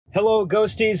Hello,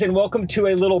 ghosties, and welcome to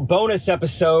a little bonus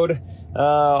episode.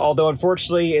 Although,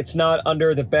 unfortunately, it's not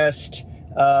under the best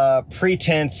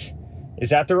pretense.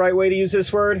 Is that the right way to use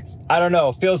this word? I don't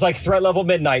know. Feels like threat level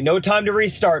midnight. No time to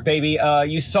restart, baby.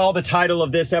 You saw the title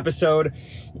of this episode.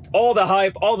 All the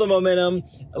hype, all the momentum,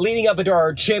 leading up into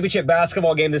our championship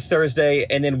basketball game this Thursday.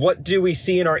 And then what do we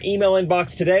see in our email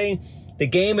inbox today? The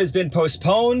game has been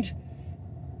postponed.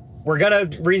 We're going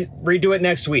to redo it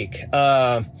next week.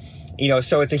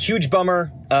 So it's a huge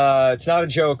bummer. It's not a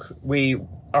joke. We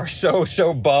are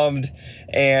so bummed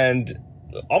and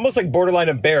almost like borderline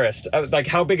embarrassed, like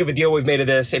how big of a deal we've made of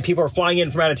this, and people are flying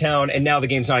in from out of town, and now the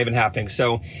game's not even happening.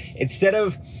 So instead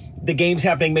of the games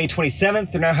happening May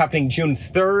 27th, they're now happening June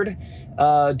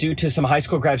 3rd, due to some high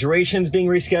school graduations being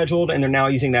rescheduled, and they're now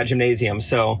using that gymnasium.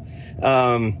 So,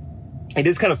 it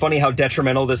is kind of funny how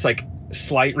detrimental this like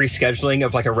slight rescheduling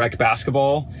of like a rec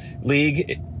basketball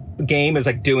league game is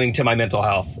like doing to my mental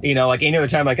health. Like any other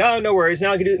time, like, oh, no worries.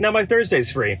 Now my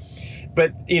Thursday's free.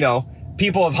 But,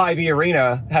 people of Hy-Vee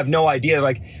Arena have no idea.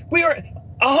 Like, we are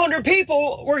 100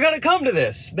 people. We're going to come to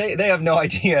this. They have no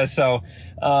idea. So,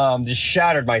 just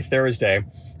shattered my Thursday.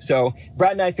 So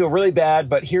Brad and I feel really bad,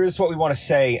 but here's what we want to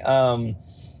say.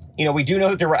 We do know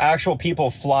that there were actual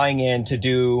people flying in to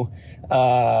do,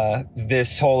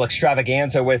 this whole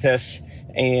extravaganza with us,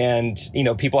 and,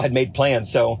 people had made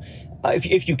plans. So,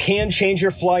 if you can change your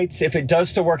flights, if it does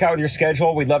still work out with your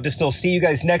schedule, we'd love to still see you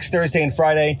guys next Thursday and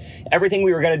Friday. Everything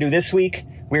we were going to do this week,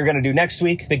 we were going to do next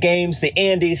week. The games, the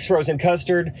Andes, frozen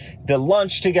custard, the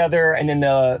lunch together, and then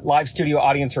the live studio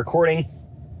audience recording.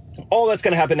 All that's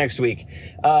going to happen next week.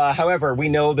 However, we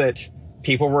know that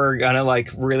people were going to like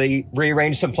really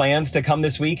rearrange some plans to come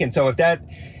this week. And so if that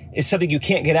is something you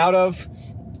can't get out of,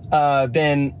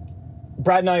 then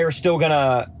Brad and I are still going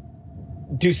to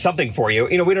do something for you.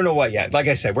 We don't know what yet. Like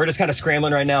I said, we're just kind of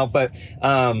scrambling right now, but,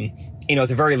 at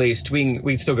the very least,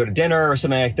 we'd still go to dinner or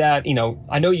something like that.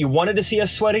 I know you wanted to see us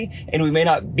sweaty, and we may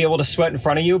not be able to sweat in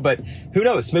front of you, but who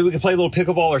knows? Maybe we could play a little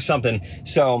pickleball or something.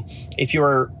 So if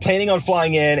you're planning on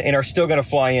flying in and are still going to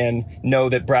fly in, know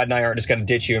that Brad and I aren't just going to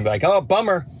ditch you and be like, oh,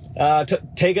 bummer,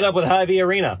 take it up with Hy-Vee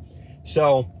Arena.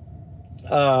 So,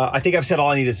 I think I've said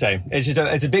all I need to say.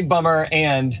 It's a big bummer,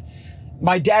 and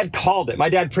my dad called it. My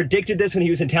dad predicted this when he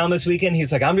was in town this weekend.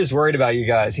 He's like, I'm just worried about you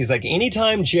guys. He's like,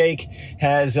 anytime Jake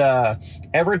has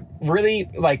ever really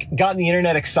like gotten the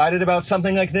internet excited about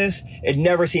something like this, it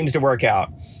never seems to work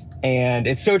out. And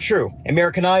it's so true.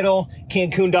 American Idol,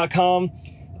 Cancun.com.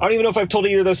 I don't even know if I've told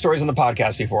either of those stories on the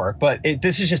podcast before, but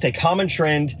this is just a common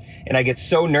trend, and I get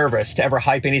so nervous to ever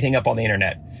hype anything up on the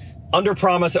internet. Under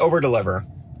promise, over deliver.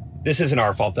 This isn't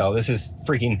our fault though. This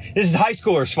is high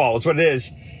schoolers' fault is what it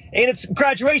is. And it's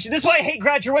graduation. This is why I hate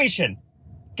graduation.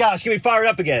 Gosh, get me fired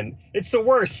up again. It's the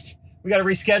worst. We got to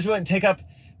reschedule it and take up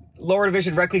lower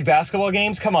division rec league basketball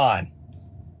games. Come on.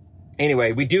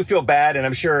 Anyway, we do feel bad. And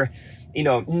I'm sure,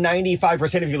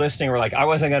 95% of you listening were like, I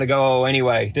wasn't going to go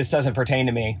anyway. This doesn't pertain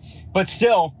to me. But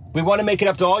still, we want to make it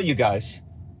up to all you guys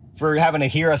for having to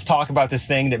hear us talk about this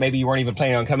thing that maybe you weren't even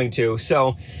planning on coming to.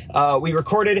 So, we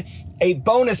recorded a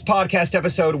bonus podcast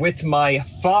episode with my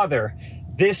father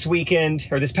this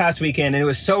past weekend, and it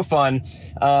was so fun.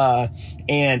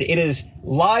 And it is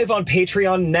live on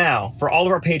Patreon now for all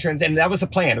of our patrons. And that was the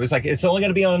plan. It was like, it's only going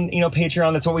to be on,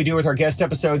 Patreon. That's what we do with our guest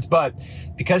episodes. But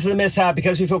because of the mishap,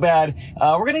 because we feel bad,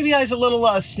 we're going to give you guys a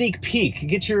little, sneak peek.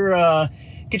 Get your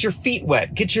feet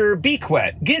wet, get your beak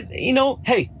wet,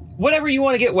 hey, whatever you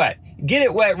want to get wet, get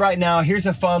it wet right now. Here's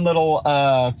a fun little,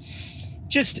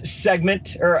 just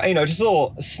segment, or, just a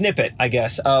little snippet, I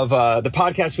guess, of the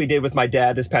podcast we did with my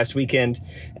dad this past weekend.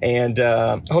 And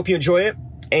hope you enjoy it.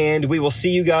 And we will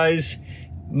see you guys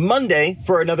Monday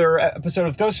for another episode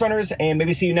of Ghost Runners, and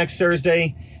maybe see you next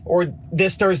Thursday, or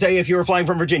this Thursday if you were flying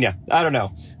from Virginia. I don't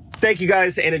know. Thank you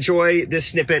guys, and enjoy this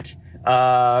snippet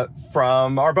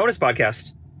from our bonus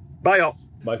podcast. Bye, y'all.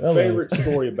 My favorite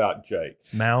story about Jake.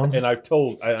 Mounds. And I've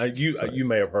told, you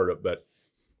may have heard it, but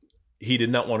he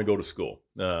did not want to go to school.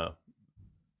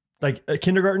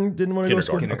 Kindergarten, didn't want to go to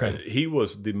school? Okay. He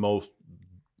was the most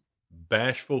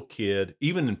bashful kid,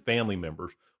 even in family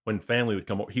members. When family would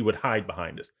come over, he would hide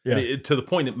behind us. Yeah. To the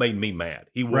point it made me mad.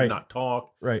 He would not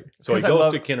talk. Right. So he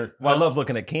goes to kindergarten. I love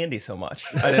looking at candy so much.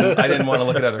 I didn't want to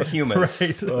look at other humans. Right.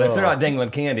 If they're not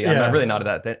dangling candy, I'm not really not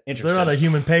that interested. They're not a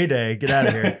human payday. Get out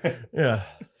of here. Yeah.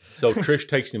 So Trish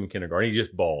takes him to kindergarten. He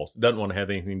just bawls. Doesn't want to have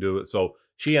anything to do with it. So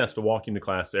she has to walk him to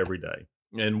class every day.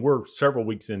 And we're several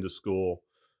weeks into school.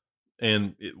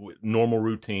 And normal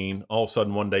routine. All of a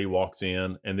sudden, one day he walks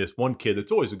in. And this one kid,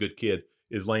 that's always a good kid,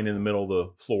 is laying in the middle of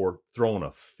the floor throwing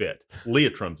a fit.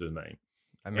 Leotrum's his name.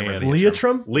 I remember And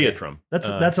Leitrim? Leitrim. That's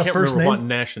a can't first remember name? what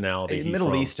nationality he's Middle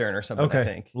from. Eastern or something, I Okay.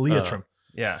 think. Leitrim.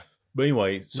 Yeah. But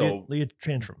anyway, so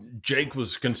Leitrim. Jake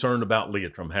was concerned about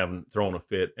Leitrim having thrown a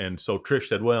fit, and so Trish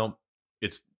said, "Well,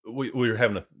 we were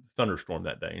having a thunderstorm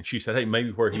that day," and she said, "Hey,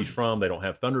 maybe where he's from, they don't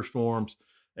have thunderstorms,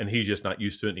 and he's just not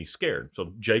used to it, and he's scared."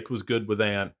 So Jake was good with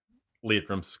that.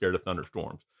 Leitrim's scared of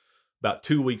thunderstorms. About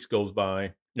 2 weeks goes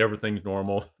by, everything's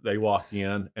normal. They walk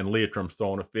in, and Leitrim's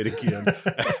throwing a fit again,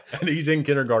 and he's in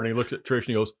kindergarten. He looks at Trish and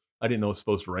he goes, "I didn't know it was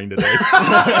supposed to rain today."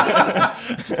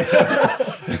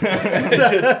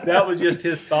 That was just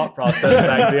his thought process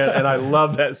back then, and I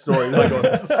love that story. Like,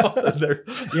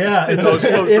 Yeah, it's supposed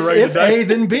to rain if today. A,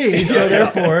 then B. So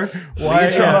therefore, why?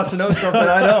 Leitrim must know something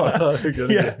I don't.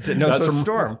 Yeah. Didn't know it was a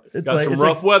storm. It's Got like some it's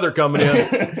rough like, weather coming in.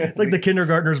 it's like the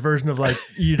kindergartner's version of like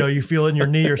you feel it in your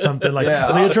knee or something like Yeah.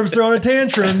 Leitrim's throwing a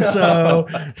tantrum. So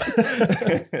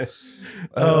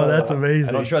oh, that's I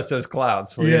amazing. don't trust those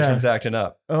clouds. Yeah. Leitrim's acting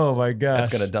up. Oh my gosh, That's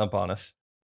going to dump on us.